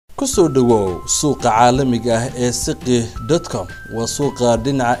kusoo dhawow suuqa caalamiga ah ee Ziqqi.com waa suuqa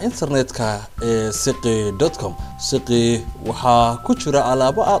dhinaca internetka ee Ziqqi.com Ziqqi waxa ku jira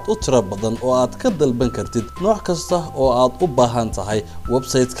alaabo aad u tiro badan oo aad ka dalban kartid nooc kasta oo aad u baahan tahay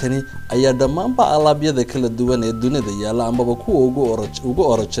website-kani ayaa dhammaanba alaabyada kala duwan ee dunida yaala amaba kuwa ugu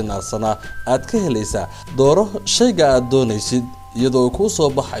originalsana aad ka helaysaa dooro shayga aad doonaysid iyadoo ku soo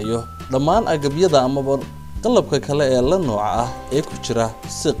baxayo dhammaan agabyada amaba qalabka kale ee la nooc ah ee ku jira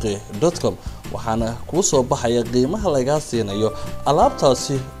Ziqqi.com waxaana ku soo baxaya qiimaha laga siinayo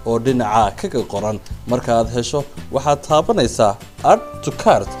alaabtaasi oo dhinaca kaga qoran marka aad hesho waxaad taabanaysaa add to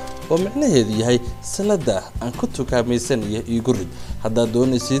cart oo macnaheedu yahay salada aan ku tukaamaysanaya igu rid haddaad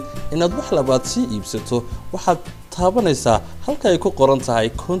doonaysid inaad wax labaad sii iibsato waxaad taabanaysaa halka ay ku qoran tahay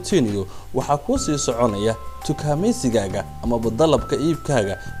continue waxa ku sii soconaya tukaamaysigaaga ama dalabka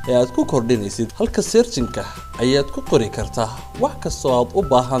iibkaaga ee aad ku kordhinaysid halka searching-ka ayaad ku qori kartaa wax kasta oo aad u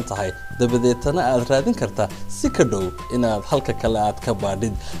baahan tahay dabadeetana aad raadin kartaa si ka dhow inaad halka kale aad ka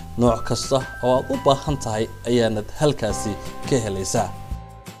baadhid nooc kasta oo aad u baahan tahay ayaanad halkaasi ka helaysaa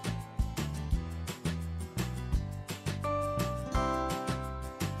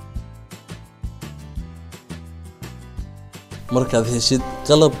markaad heshid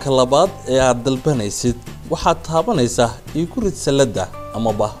qalabka labaad ee aad dalbanaysid waxaad taabanaysaa igu rid salada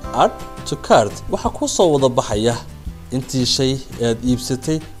amaba add to cart waxa ku soo wada baxaya intii shay aad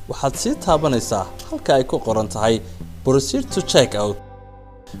iibsatay waxaad sii taabanaysaa halka ay ku qoran tahay proceed to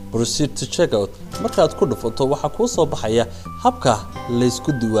check out markaad ku dhufato waxa ku soo baxaya habka la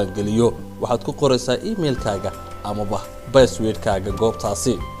isku diiwaan geliyo waxaad ku qoraysaa emailkaaga amaba passwordkaaga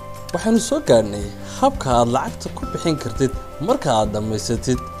goobtaasi waxaanu soo gaarnay habka aad lacagta ku bixin kartid marka aad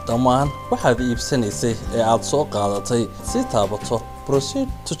dhamaysatid dhammaan waxaad iibsanaysay ee aad soo qaadatay si taabato proceed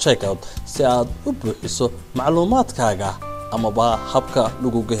to check out si aad u buuxiso macluumaadkaaga amaba habka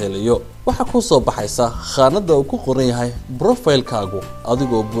lagu helayo waxa ku soo baxaysa khaanada uu ku qoran yahay profile-kaagu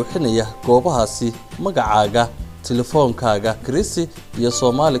adigoo buuxinaya goobahaasi magacaaga telefoonkaaga Ingiriisi iyo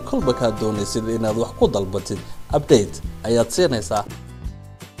Somali kolba ka doonaysid inaad wax ku dalbatid update ayaad siinaysaa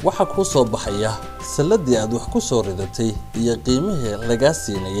waxa ku soo baxaya saladii aad wax ku soo ridatay iyo qiimihii laga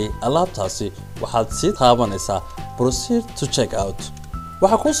siinayay alaabtaasi waxaad si taabanaysaa proceed to check out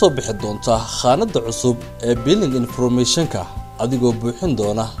waxa ku soo bixi doonta khaanada cusub ee billing information-ka adigoo buuxin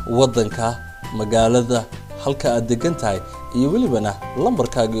doona wadanka magaalada halka aad degan tahay iyo walibana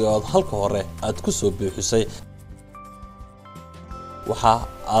lambarkaaga oo halka hore aad ku soo buuxisay waxa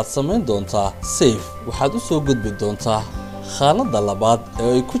aad samayn doontaa save waxaad u soo gudbi doontaa khaanada labaad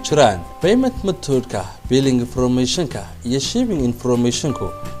ee ay ku jiraan payment method-ka billing information-ka iyo shipping information-ku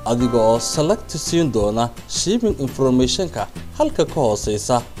adiga oo select siin doona shipping information-ka halka ka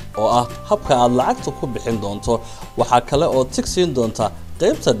hooseysa oo ah habka aad lacagta ku bixin doonto waxa kale oo tick siin doonta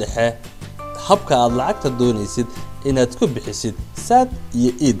qaybta dhexe habka aad lacagta doonaysid inaad ku bixisid sad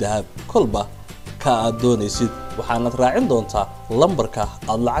iyo e-dahab kolba ka aad doonaysid waxaana raacin doontaa lambarka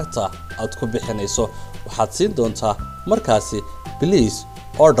aad lacagta aad ku bixinayso waxaad siin doontaa markaasi please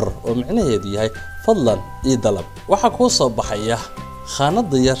order oo macnaheedu yahay fadlan ii dalab waxa ku soo baxaya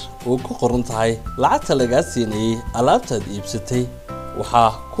khaanada yar oo ku qoran tahay lacagta laga siinayay alaabtaad iibsatay waxa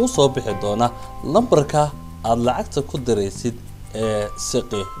ku soo bixi doona lambarka aad lacagta ku diraysid ee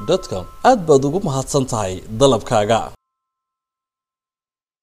Ziqqi.com aad baad ugu mahadsan tahay dalabkaaga